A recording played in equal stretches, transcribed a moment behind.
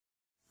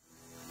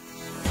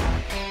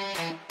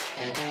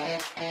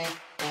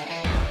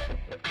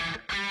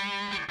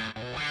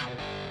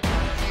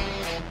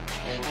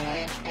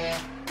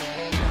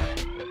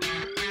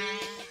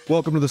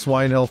Welcome to the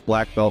Swine Health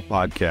Blackbelt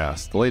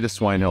Podcast, the latest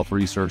swine health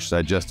research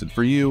digested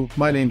for you.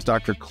 My name's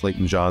Dr.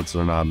 Clayton Johnson,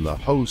 and I'm the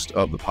host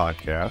of the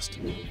podcast.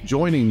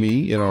 Joining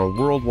me in our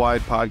worldwide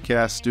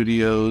podcast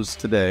studios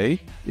today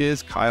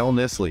is Kyle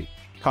Nisley.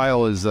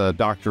 Kyle is a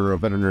Doctor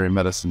of Veterinary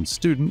Medicine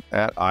student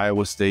at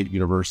Iowa State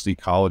University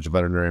College of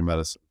Veterinary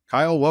Medicine.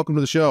 Kyle, welcome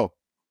to the show.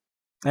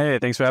 Hey,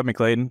 thanks for having me,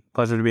 Clayton.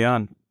 Pleasure to be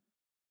on.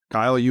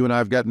 Kyle, you and I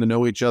have gotten to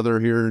know each other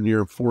here in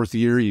your fourth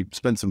year. You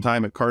spent some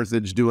time at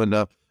Carthage doing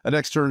an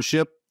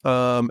externship.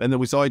 And then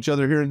we saw each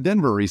other here in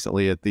Denver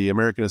recently at the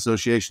American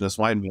Association of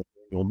Swine Health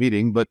annual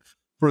meeting. But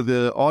for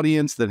the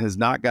audience that has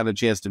not got a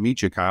chance to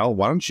meet you, Kyle,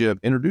 why don't you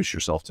introduce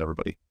yourself to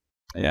everybody?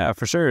 Yeah,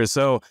 for sure.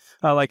 So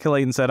like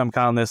Clayton said, I'm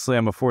Kyle Nisley.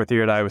 I'm a fourth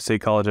year at Iowa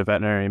State College of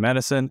Veterinary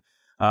Medicine.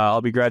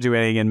 I'll be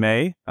graduating in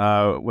May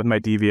with my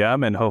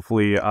D.V.M, and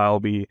hopefully I'll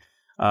be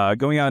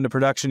going out into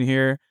production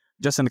here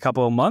just in a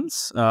couple of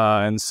months.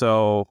 And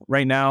so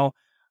right now,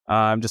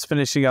 I'm just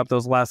finishing up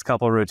those last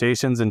couple of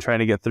rotations and trying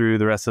to get through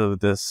the rest of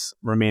this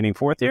remaining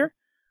fourth year.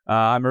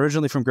 I'm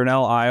originally from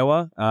Grinnell,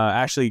 Iowa.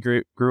 Actually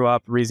grew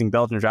up raising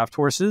Belgian draft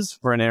horses,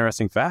 for an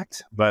interesting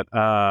fact, but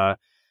got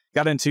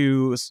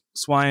into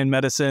swine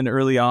medicine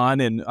early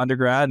on in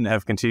undergrad and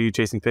have continued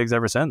chasing pigs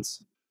ever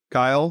since.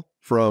 Kyle,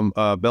 from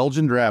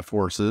Belgian draft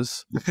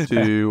horses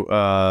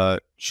to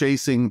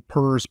chasing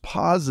PRRS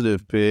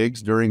positive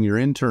pigs during your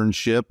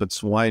internship at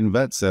Swine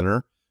Vet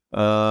Center,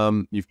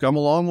 you've come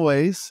a long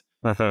ways.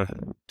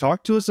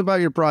 Talk to us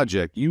about your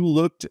project. You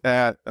looked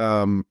at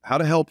how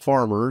to help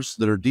farmers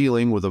that are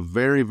dealing with a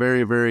very,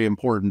 very, very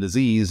important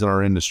disease in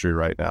our industry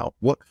right now.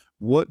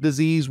 What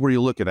disease were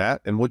you looking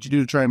at, and what'd you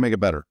do to try and make it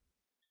better?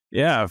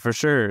 Yeah, for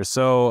sure.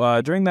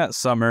 So during that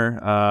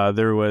summer,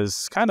 there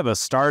was kind of a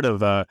start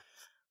of a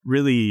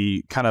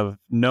really kind of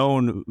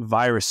known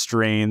virus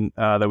strain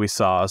that we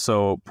saw.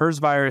 So PRRS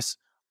virus,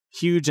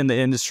 huge in the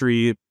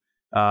industry,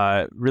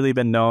 really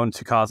been known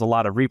to cause a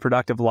lot of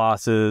reproductive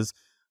losses,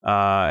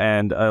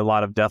 and a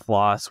lot of death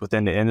loss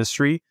within the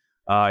industry.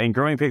 In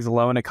growing pigs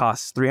alone, it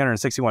costs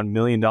 $361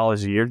 million a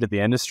year to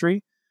the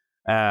industry.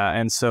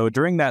 And so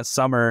during that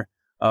summer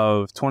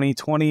of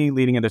 2020,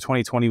 leading into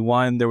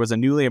 2021, there was a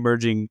newly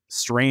emerging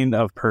strain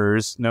of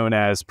PRRS known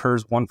as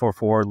PRRS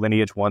 144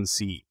 lineage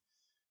 1C.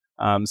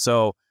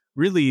 So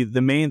really,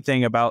 the main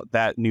thing about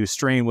that new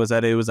strain was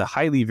that it was a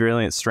highly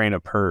virulent strain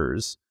of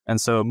PRRS. And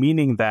so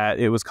meaning that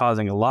it was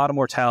causing a lot of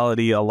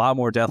mortality, a lot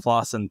more death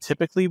loss than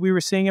typically we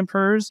were seeing in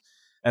PRRS.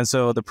 And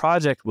so the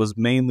project was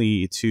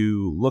mainly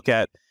to look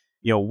at,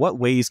 what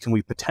ways can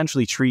we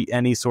potentially treat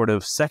any sort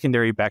of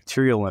secondary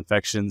bacterial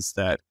infections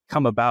that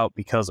come about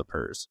because of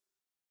PRRS.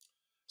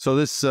 So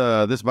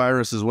this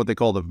virus is what they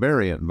call the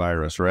variant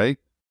virus, right?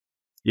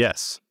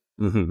 Yes.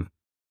 Mm-hmm.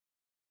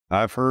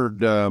 I've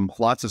heard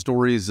lots of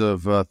stories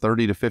of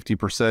 30 to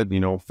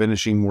 50%,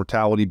 finishing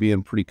mortality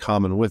being pretty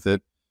common with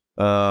it.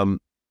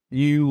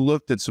 You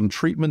looked at some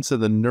treatments in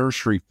the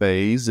nursery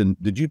phase, and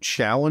did you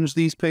challenge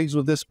these pigs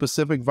with this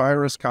specific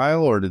virus,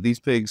 Kyle, or did these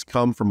pigs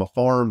come from a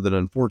farm that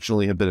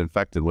unfortunately had been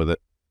infected with it?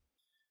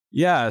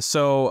 Yeah,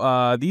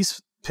 so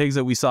these pigs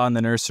that we saw in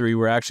the nursery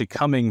were actually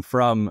coming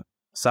from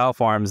sow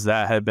farms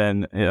that had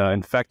been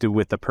infected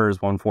with the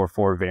PRRS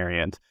 144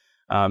 variant.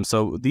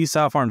 So these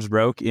sow farms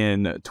broke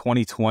in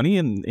 2020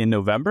 in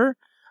November.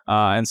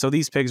 And so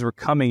these pigs were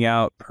coming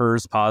out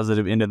PRRS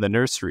positive into the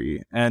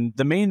nursery. And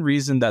the main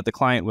reason that the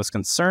client was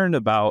concerned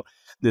about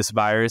this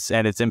virus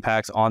and its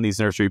impacts on these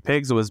nursery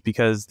pigs was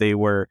because they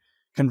were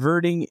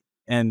converting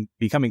and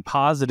becoming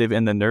positive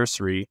in the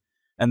nursery.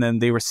 And then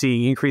they were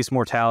seeing increased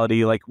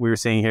mortality, like we were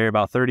seeing here,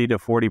 about 30 to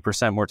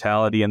 40%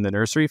 mortality in the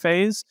nursery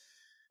phase.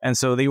 And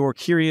so they were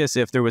curious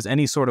if there was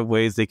any sort of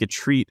ways they could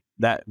treat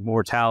that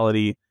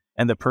mortality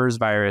and the PRRS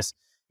virus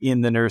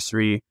in the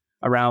nursery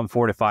around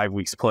 4 to 5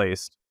 weeks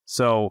placed.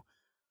 So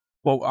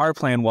what our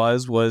plan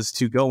was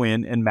to go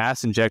in and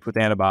mass inject with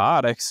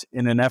antibiotics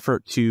in an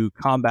effort to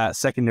combat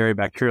secondary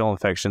bacterial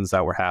infections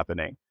that were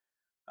happening.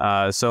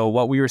 So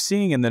what we were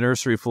seeing in the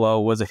nursery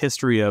flow was a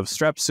history of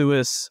strep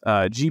suis,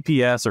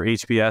 GPS or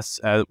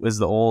HPS is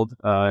the old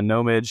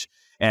𝗕𝗃𝗄𝗃,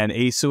 and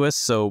𝗂𝗃𝗃.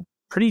 So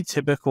pretty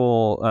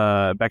typical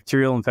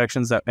bacterial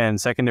infections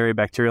and secondary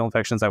bacterial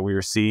infections that we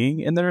were seeing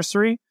in the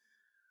nursery.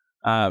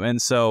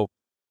 And so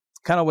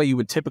kind of what you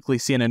would typically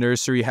see in a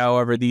nursery.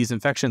 However, these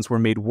infections were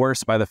made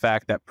worse by the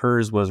fact that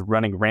PRRS was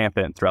running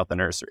rampant throughout the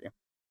nursery.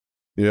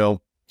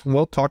 Well,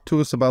 talk to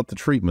us about the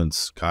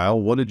treatments,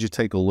 Kyle. What did you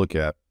take a look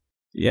at?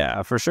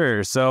 Yeah, for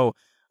sure. So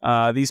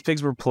these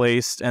pigs were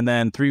placed, and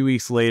then 3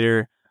 weeks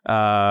later,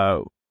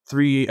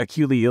 3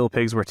 acutely ill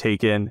pigs were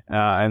taken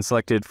and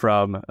selected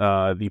from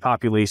the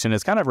population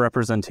as kind of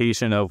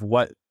representation of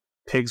what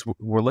pigs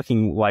were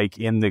looking like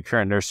in the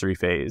current nursery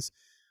phase.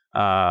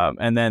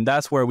 And then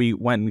that's where we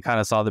went and kind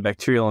of saw the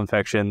bacterial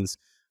infections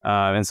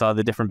and saw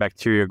the different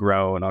bacteria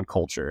growing on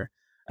culture.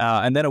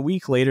 And then a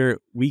week later,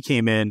 we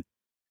came in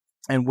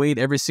and weighed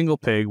every single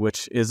pig,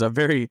 which is a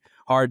very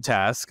hard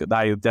task.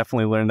 I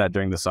definitely learned that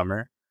during the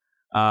summer.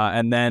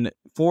 And then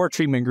 4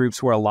 treatment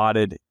groups were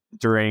allotted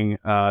during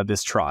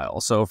this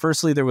trial. So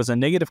firstly, there was a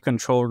negative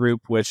control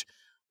group, which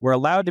were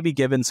allowed to be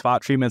given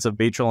spot treatments of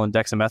Baytril and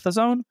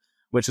dexamethasone,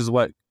 which is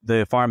what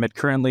the farm had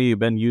currently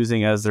been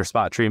using as their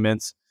spot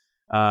treatments.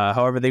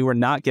 However, they were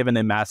not given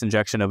a mass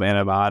injection of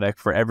antibiotic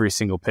for every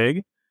single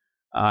pig.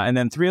 And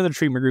then 3 other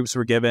treatment groups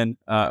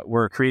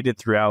were created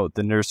throughout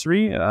the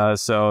nursery.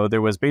 So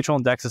there was Baytril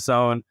and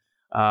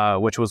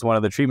dexamethasone, which was one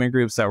of the treatment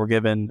groups that were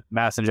given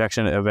mass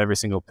injection of every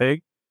single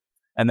pig.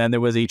 And then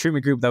there was a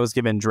treatment group that was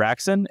given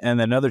Draxxin,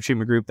 and another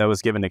treatment group that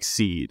was given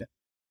𝗪𝗍𝗄.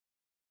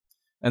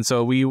 And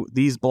so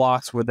these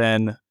groups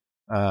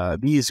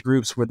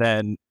were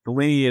then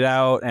delineated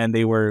out, and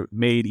they were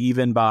made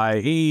even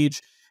by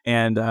age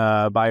and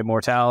by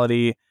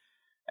mortality.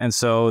 And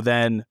so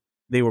then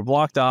they were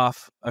blocked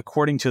off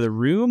according to the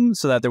room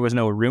so that there was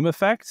no room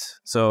effect.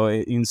 So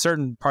in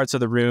certain parts of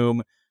the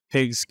room,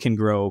 pigs can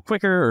grow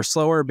quicker or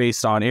slower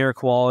based on air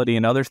quality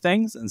and other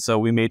things. And so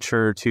we made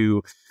sure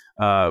to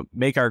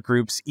make our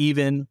groups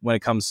even when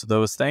it comes to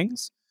those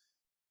things.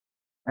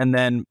 And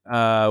then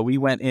we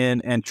went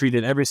in and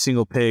treated every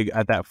single pig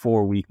at that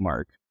 4-week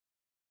mark.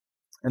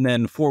 And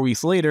then 4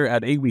 weeks later,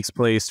 at 8 weeks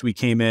placed, we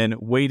came in,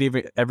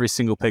 weighed every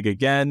single pig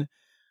again,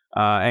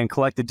 and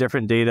collected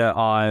different data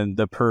on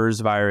the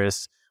PRRS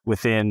virus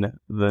within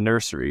the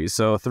nursery.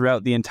 So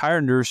throughout the entire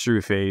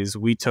nursery phase,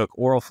 we took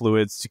oral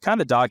fluids to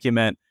kind of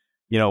document,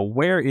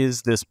 where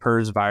is this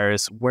PRRS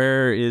virus?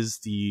 Where is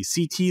the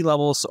CT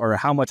levels, or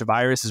how much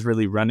virus is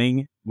really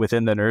running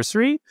within the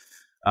nursery?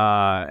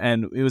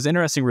 And it was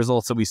interesting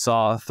results that we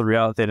saw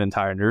throughout that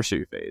entire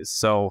nursery phase.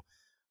 So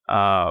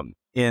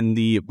in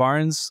the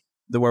barns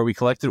where we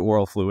collected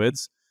oral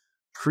fluids,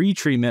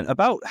 pre-treatment,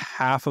 about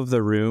half of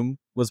the room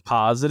was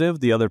positive.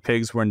 The other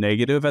pigs were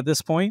negative at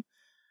this point.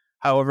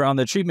 However, on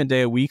the treatment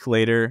day, a week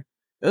later,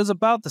 it was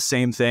about the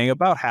same thing.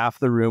 About half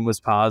the room was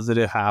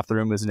positive, half the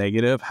room was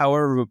negative.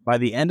 However, by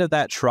the end of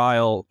that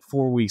trial,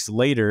 4 weeks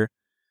later,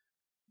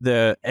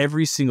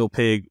 every single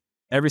pen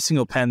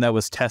that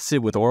was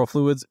tested with oral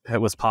fluids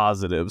was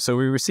positive. So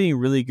we were seeing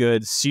really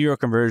good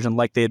seroconversion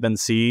like they had been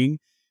seeing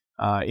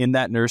in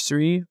that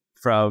nursery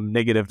from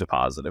negative to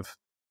positive.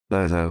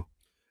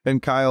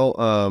 And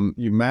Kyle,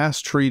 you mass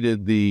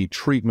treated the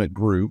treatment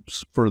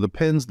groups for the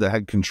pens that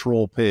had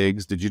control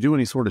pigs. Did you do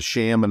any sort of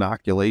sham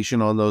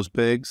inoculation on those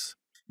pigs?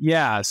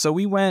 Yeah, so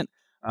we went,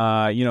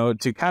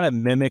 to kind of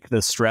mimic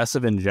the stress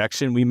of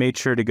injection. We made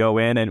sure to go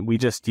in and we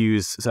just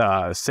used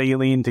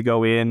saline to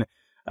go in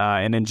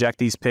and inject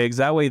these pigs.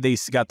 That way they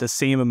got the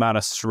same amount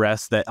of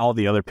stress that all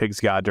the other pigs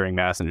got during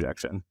mass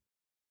injection.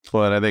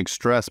 But I think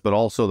stress, but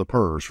also the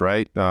PRRS,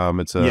 right?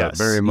 It's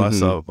very much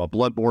a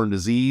bloodborne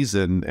disease,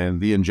 and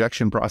the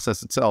injection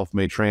process itself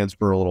may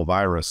transfer a little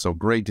virus. So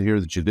great to hear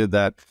that you did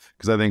that,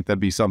 because I think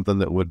that'd be something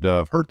that would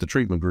hurt the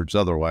treatment groups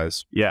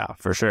otherwise. Yeah,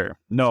 for sure.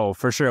 No,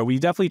 for sure. We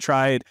definitely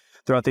tried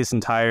throughout this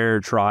entire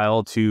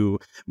trial to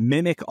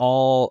mimic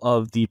all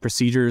of the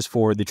procedures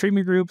for the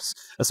treatment groups,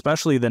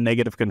 especially the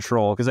negative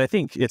control, because I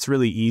think it's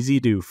really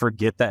easy to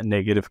forget that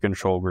negative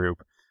control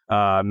group.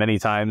 Many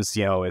times,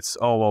 it's,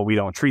 we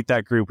don't treat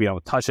that group. We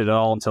don't touch it at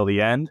all until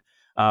the end.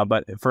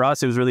 But for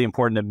us, it was really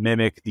important to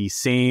mimic the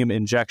same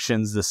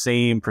injections, the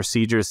same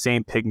procedures,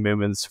 same pig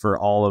movements for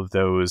all of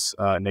those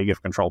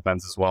negative control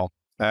pens as well.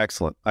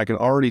 Excellent. I can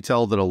already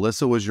tell that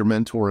Alyssa was your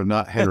mentor and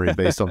not Henry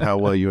based on how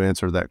well you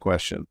answered that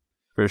question.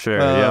 For sure,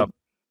 yeah.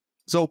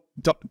 So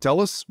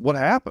tell us what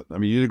happened. I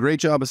mean, you did a great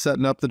job of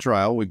setting up the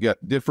trial. We've got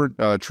different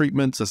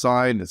treatments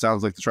assigned. It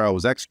sounds like the trial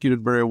was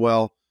executed very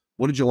well.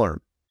 What did you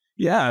learn?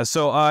 Yeah,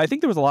 so I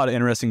think there was a lot of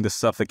interesting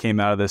stuff that came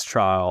out of this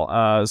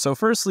trial. So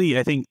firstly,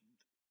 I think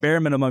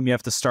bare minimum, you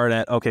have to start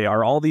at, okay,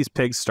 are all these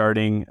pigs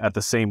starting at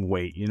the same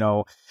weight?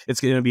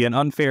 It's going to be an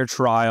unfair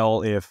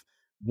trial if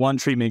one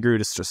treatment group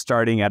is just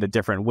starting at a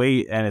different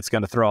weight, and it's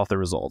going to throw off the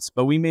results.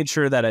 But we made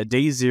sure that at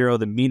day 0,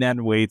 the mean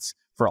end weights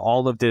for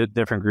all of the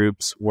different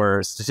groups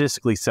were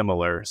statistically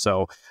similar.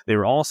 So they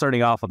were all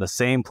starting off on the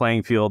same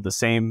playing field, the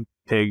same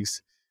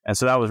pigs. And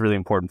so that was really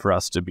important for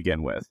us to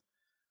begin with.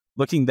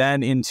 Looking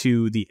then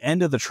into the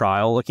end of the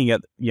trial, looking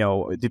at,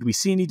 did we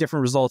see any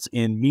different results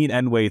in mean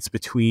end weights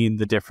between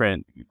the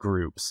different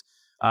groups?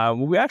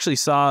 We actually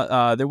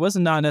saw there was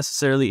not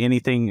necessarily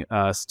anything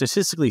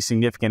statistically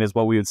significant, is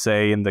what we would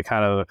say in the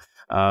kind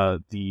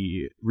of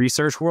the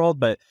research world,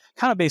 but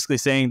kind of basically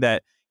saying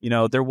that,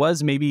 there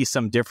was maybe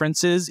some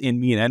differences in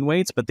mean end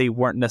weights, but they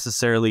weren't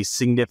necessarily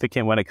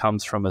significant when it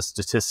comes from a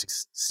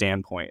statistics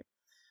standpoint.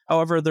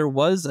 However, there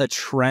was a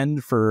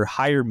trend for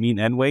higher mean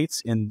end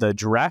weights in the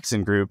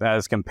Draxxin group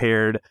as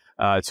compared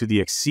to the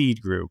𝗪𝗍𝗃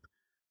group.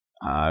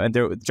 And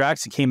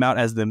Draxxin came out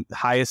as the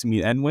highest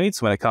mean end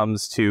weights when it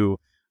comes to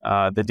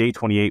the day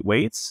 28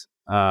 weights.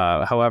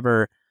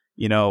 However,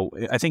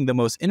 I think the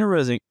most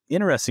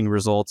interesting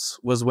results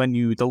was when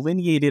you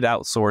delineated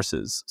out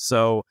sources.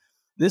 So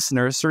this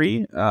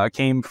nursery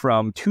came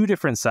from 2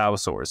 different sow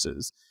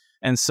sources.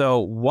 And so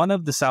one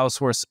of the sow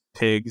source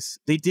pigs,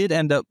 they did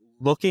end up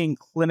looking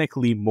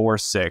clinically more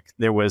sick.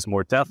 There was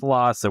more death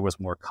loss, there was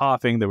more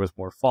coughing, there was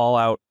more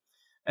fallout.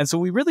 And so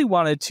we really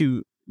wanted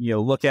to,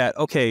 look at,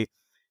 okay,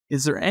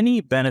 is there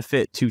any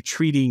benefit to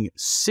treating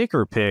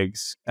sicker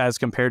pigs as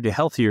compared to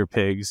healthier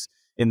pigs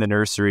in the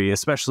nursery,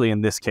 especially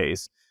in this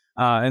case.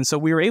 And so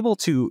we were able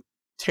to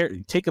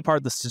take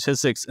apart the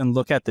statistics and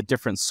look at the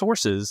different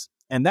sources.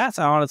 And that's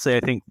honestly,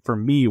 I think, for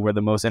me, where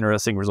the most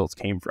interesting results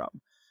came from.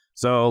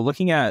 So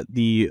looking at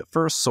the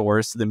first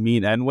source, the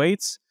mean end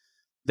weights,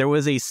 there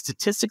was a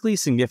statistically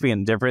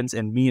significant difference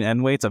in mean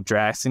end weights of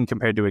Dsraxon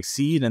compared to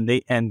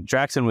𝗏𝒄𝒃, and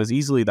Dsraxon was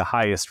easily the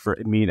highest for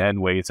mean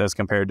end weights as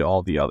compared to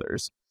all the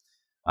others.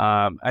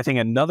 I think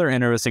another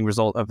interesting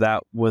result of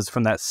that was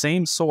from that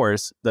same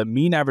source, the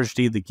mean average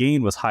daily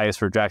gain was highest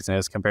for Dsraxon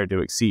as compared to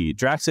𝗏𝒃.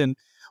 Dsraxon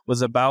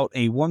was about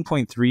a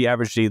 1.3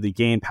 average daily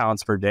gain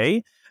pounds per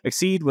day.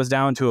 𝗏𝒃 was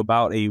down to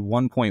about a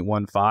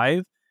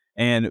 1.15,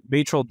 and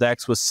Baytril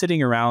Dex was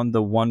sitting around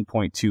the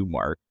 1.2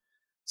 mark.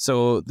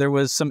 So there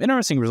was some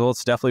interesting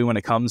results definitely when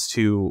it comes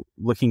to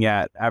looking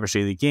at average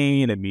daily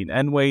gain and mean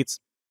end weights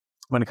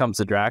when it comes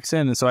to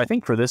Dsraxon. And so I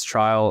think for this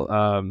trial,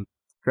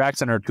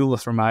 Dsraxon or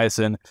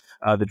tulispromycin,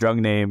 the drug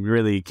name,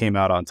 really came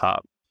out on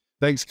top.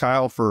 Thanks,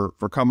 Kyle, for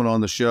coming on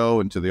the show,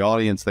 and to the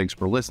audience, thanks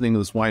for listening to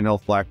the Swine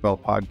Health Black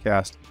Belt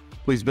Podcast.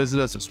 Please visit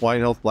us at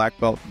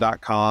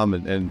swinehealthblackbelt.com,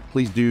 and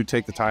please do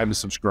take the time to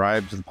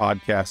subscribe to the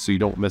podcast so you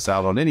don't miss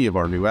out on any of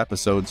our new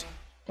episodes.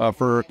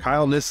 For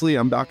Kyle Nisley,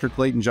 I'm Dr.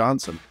 Clayton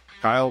Johnson.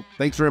 Kyle,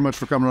 thanks very much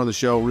for coming on the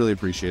show. Really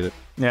appreciate it.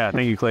 Yeah,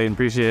 thank you, Clayton.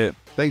 Appreciate it.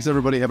 Thanks,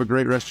 everybody. Have a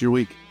great rest of your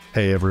week.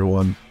 Hey,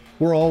 everyone.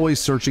 We're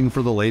always searching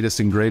for the latest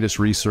and greatest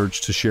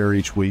research to share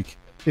each week.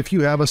 If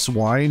you have a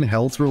swine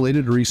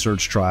health-related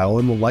research trial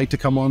and would like to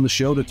come on the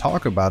show to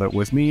talk about it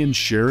with me and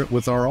share it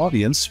with our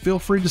audience, feel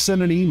free to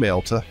send an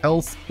email to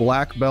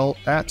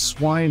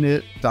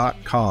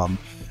healthblackbelt@swineit.com,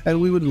 and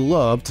we would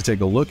love to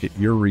take a look at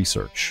your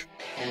research.